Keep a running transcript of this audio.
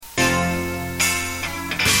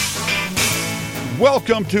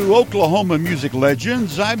Welcome to Oklahoma Music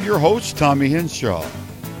Legends. I'm your host, Tommy Henshaw.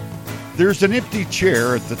 There's an empty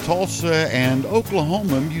chair at the Tulsa and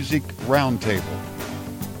Oklahoma Music Roundtable.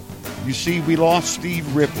 You see, we lost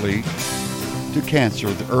Steve Ripley to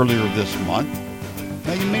cancer earlier this month.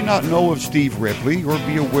 Now, you may not know of Steve Ripley or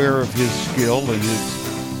be aware of his skill and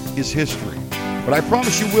his history, but I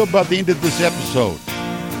promise you will by the end of this episode.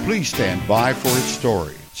 Please stand by for his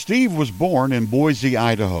story. Steve was born in Boise,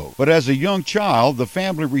 Idaho, but as a young child, the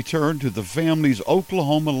family returned to the family's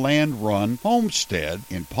Oklahoma land-run homestead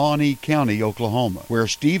in Pawnee County, Oklahoma, where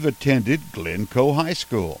Steve attended Glencoe High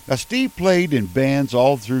School. Now, Steve played in bands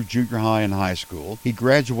all through junior high and high school. He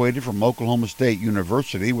graduated from Oklahoma State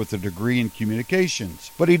University with a degree in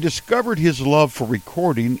communications, but he discovered his love for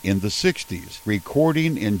recording in the 60s,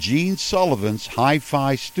 recording in Gene Sullivan's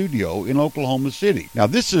Hi-Fi studio in Oklahoma City. Now,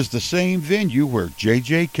 this is the same venue where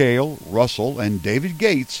J.J. Cale, Russell, and David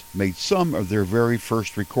Gates made some of their very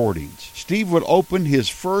first recordings. Steve would open his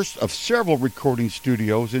first of several recording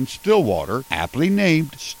studios in Stillwater, aptly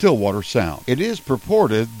named Stillwater Sound. It is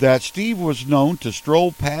purported that Steve was known to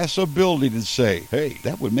stroll past a building and say, "Hey,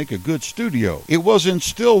 that would make a good studio." It was in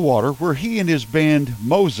Stillwater where he and his band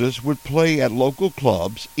Moses would play at local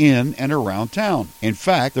clubs in and around town. In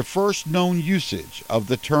fact, the first known usage of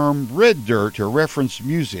the term red dirt to reference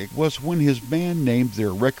music was when his band named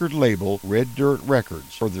their record label Red Dirt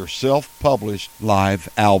Records for their self-published live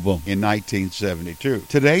album in 1972.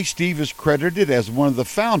 Today, Steve is credited as one of the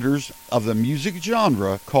founders of the music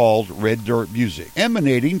genre called Red Dirt music,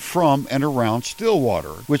 emanating from and around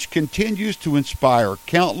Stillwater, which continues to inspire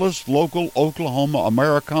countless local Oklahoma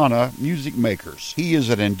Americana music makers. He is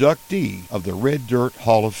an inductee of the Red Dirt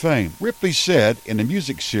Hall of Fame. Ripley said in a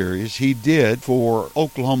music series he did for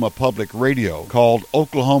Oklahoma Public Radio called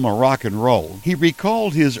Oklahoma Rock and Roll, he recalled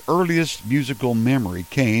his earliest musical memory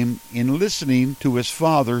came in listening to his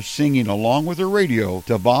father singing along with the radio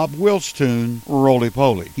to Bob Wills' tune, Roly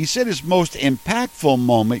Poly. He said his most impactful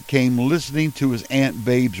moment came listening to his Aunt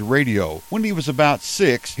Babe's radio when he was about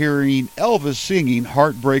 6, hearing Elvis singing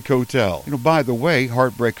Heartbreak Hotel. By the way,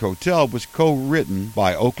 Heartbreak Hotel was co-written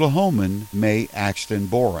by Oklahoman Mae Axton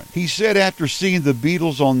Boren. He said after seeing the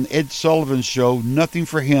Beatles on Ed Sullivan's show, nothing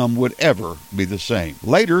for him would ever be the same.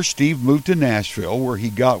 Later, Steve moved to Nashville, where he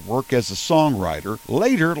got work as a songwriter,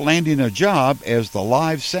 later landing a job as the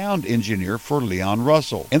live sound engineer for Leon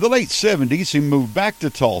Russell. In the late 70s, he moved back to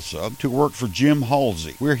Tulsa to work for Jim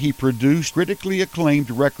Halsey, where he produced critically acclaimed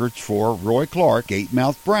records for Roy Clark,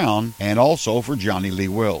 Gatemouth Brown, and also for Johnny Lee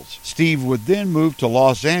Wills. Steve would then move to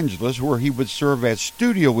Los Angeles, where he would serve as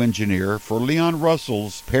studio engineer for Leon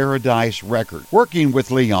Russell's Paradise Record, working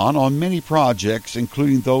with Leon on many projects,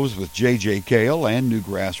 including those with J.J. Cale and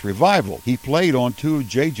Newgrass Revival. He played on two of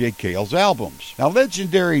J.J. Cale's albums. Now,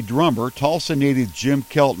 legendary drummer Tulsa native Jim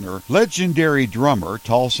Keltner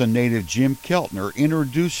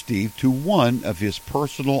introduced Steve to one of his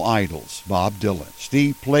personal idols, Bob Dylan.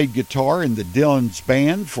 Steve played guitar in the Dylan's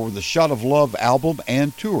band for the Shot of Love album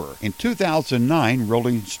and tour. In 2009,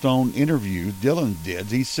 Rolling Stone interview Dylan did,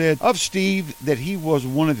 he said of Steve that he was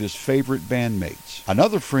one of his favorite bandmates.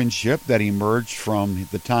 Another friendship that emerged from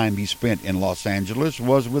the time he spent in Los Angeles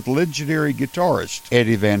was with legendary guitarist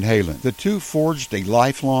Eddie Van Halen. The two forged a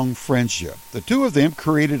lifelong friendship. The two of them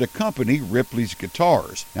created a company, Ripley's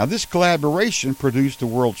Guitars. Now, this collaboration produced the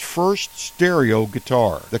world's first stereo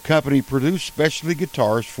guitar. The company produced specialty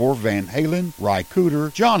guitars for Van Halen, Ry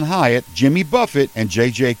Cooder, John Hyatt, Jimmy Buffett, and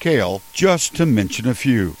J.J. Cale, just to mention a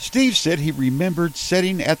few. Steve said he remembered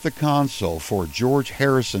sitting at the console for a George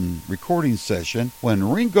Harrison recording session when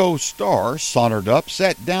Ringo Starr sauntered up,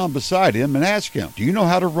 sat down beside him, and asked him, "Do you know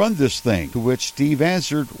how to run this thing?" To which Steve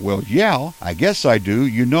answered, "Well, yeah, I guess I do.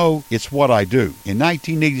 It's what I do." In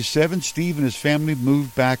 1987, Steve and his family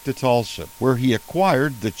moved back to Tulsa, where he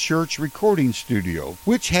acquired the Church Recording Studio,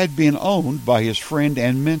 which had been owned by his friend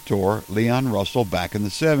and mentor, Leon Russell, back in the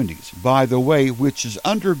 70s. By the way, which is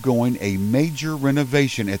undergoing a major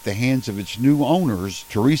renovation at the hands of its new owners,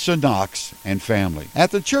 Teresa Knox and family.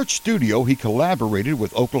 At the Church Studio, he collaborated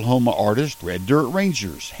with Oklahoma artists Red Dirt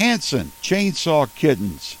Rangers, Hanson, Chainsaw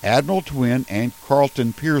Kittens, Admiral Twin, and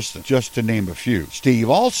Carlton Pearson, just to name a few. Steve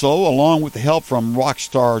also, along with the help from rock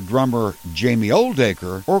star drummer Jamie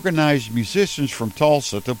Oldacre, organized musicians from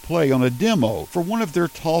Tulsa to play on a demo for one of their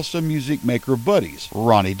Tulsa music maker buddies,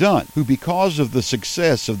 Ronnie Dunn, who, because of the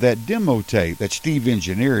success of that demo tape that Steve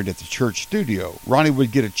engineered at the Church Studio, Ronnie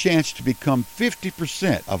would get a chance to become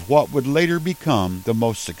 50% of what would later become the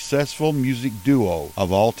most successful music duo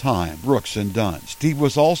of all time, Brooks and Dunn. Steve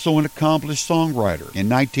was also an accomplished songwriter. In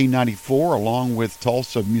 1994, along along with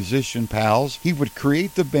Tulsa musician pals, he would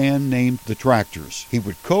create the band named The Tractors. He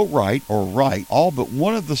would co-write or write all but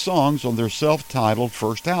one of the songs on their self-titled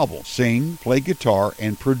first album, sing, play guitar,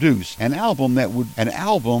 and produce an album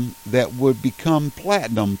that would become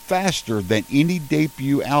platinum faster than any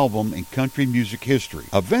debut album in country music history,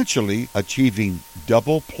 eventually achieving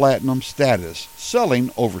double platinum status,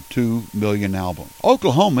 selling over 2 million albums.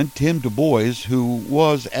 Oklahoman Tim Du Bois, who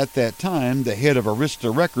was at that time the head of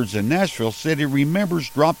Arista Records in Nashville, said he remembers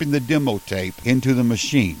dropping the demo tape into the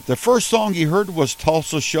machine. The first song he heard was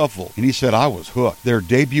Tulsa Shuffle, and he said, "I was hooked." Their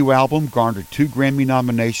debut album garnered 2 Grammy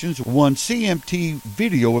nominations, won CMT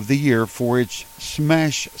Video of the Year for its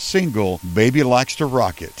smash single, Baby Likes to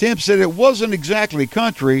Rock It. Tim said it wasn't exactly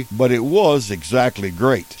country, but it was exactly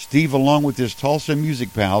great. Steve, along with his Tulsa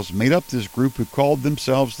music pals, made up this group who called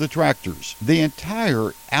themselves The Tractors. The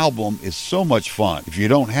entire album is so much fun. If you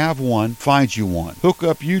don't have one, find you one. Hook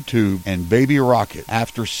up YouTube and baby rock it.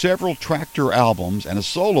 After several Tractor albums and a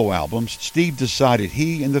solo album, Steve decided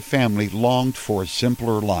he and the family longed for a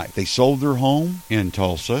simpler life. They sold their home in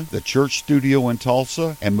Tulsa, the church studio in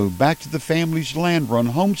Tulsa, and moved back to the family's land-run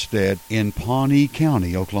homestead in Pawnee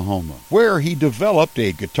County, Oklahoma, where he developed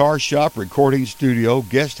a guitar shop, recording studio,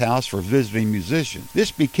 guest house for visiting musicians.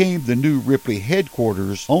 This became the new Ripley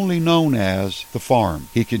headquarters, only known as The Farm.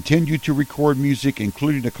 He continued to record music,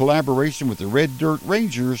 including a collaboration with the Red Dirt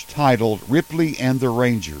Rangers titled Ripley and the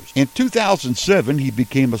Rangers. In 2007, he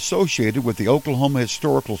became associated with the Oklahoma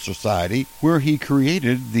Historical Society, where he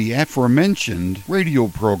created the aforementioned radio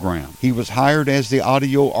program. He was hired as the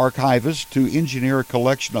audio archivist to engineer a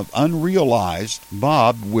collection of unrealized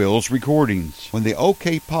Bob Wills recordings. When the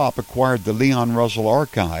OK Pop acquired the Leon Russell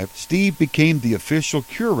Archive, Steve became the official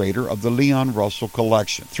curator of the Leon Russell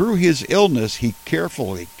collection. Through his illness, he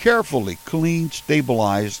carefully cleaned,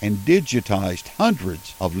 stabilized, and digitized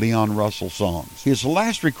hundreds of Leon Russell songs. His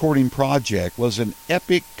last recording project was an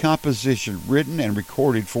epic composition written and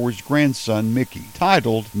recorded for his grandson Mickey,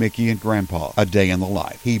 titled Mickey and Grandpa, A Day in the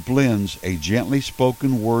Life. He blends a gently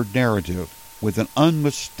spoken word narrative with an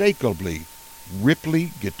unmistakably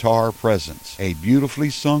Ripley guitar presence, a beautifully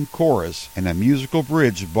sung chorus, and a musical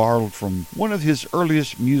bridge borrowed from one of his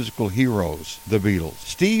earliest musical heroes, the Beatles.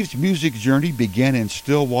 Steve's music journey began in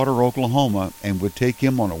Stillwater, Oklahoma, and would take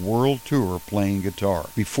him on a world tour playing guitar.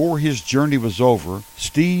 Before his journey was over,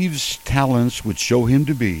 Steve's talents would show him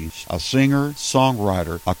to be a singer,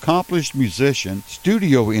 songwriter, accomplished musician,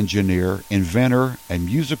 studio engineer, inventor, a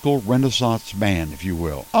musical renaissance man, if you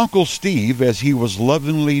will. Uncle Steve, as he was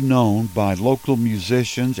lovingly known by local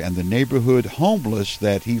musicians and the neighborhood homeless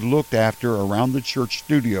that he looked after around the church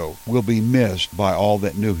studio, will be missed by all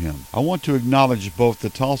that knew him. I want to acknowledge both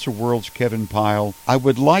the Tulsa World's Kevin Pyle. I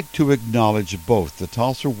would like to acknowledge both the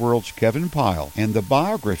Tulsa World's Kevin Pyle and the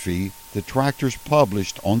biography the Tractors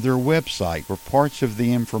published on their website for parts of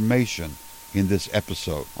the information in this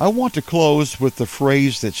episode. I want to close with the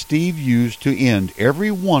phrase that Steve used to end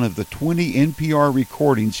every one of the 20 NPR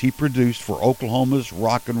recordings he produced for Oklahoma's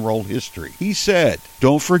rock and roll history. He said,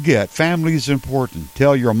 "Don't forget, family is important.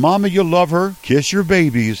 Tell your mama you love her. Kiss your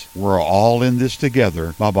babies. We're all in this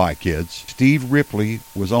together. Bye-bye, kids." Steve Ripley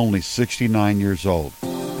was only 69 years old.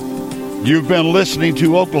 You've been listening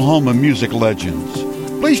to Oklahoma Music Legends.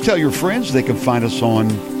 Please tell your friends they can find us on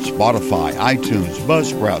Spotify, iTunes,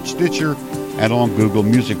 Buzzsprout, Stitcher, and on Google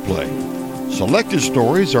Music Play. Selected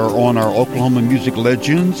stories are on our Oklahoma Music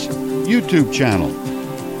Legends YouTube channel.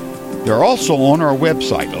 They're also on our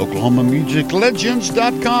website,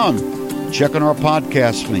 oklahomamusiclegends.com. Check on our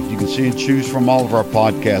podcast link. You can see and choose from all of our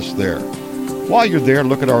podcasts there. While you're there,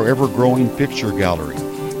 look at our ever-growing picture gallery.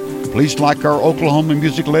 Please like our Oklahoma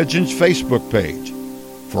Music Legends Facebook page.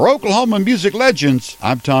 For Oklahoma Music Legends,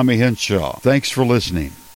 I'm Tommy Henshaw. Thanks for listening.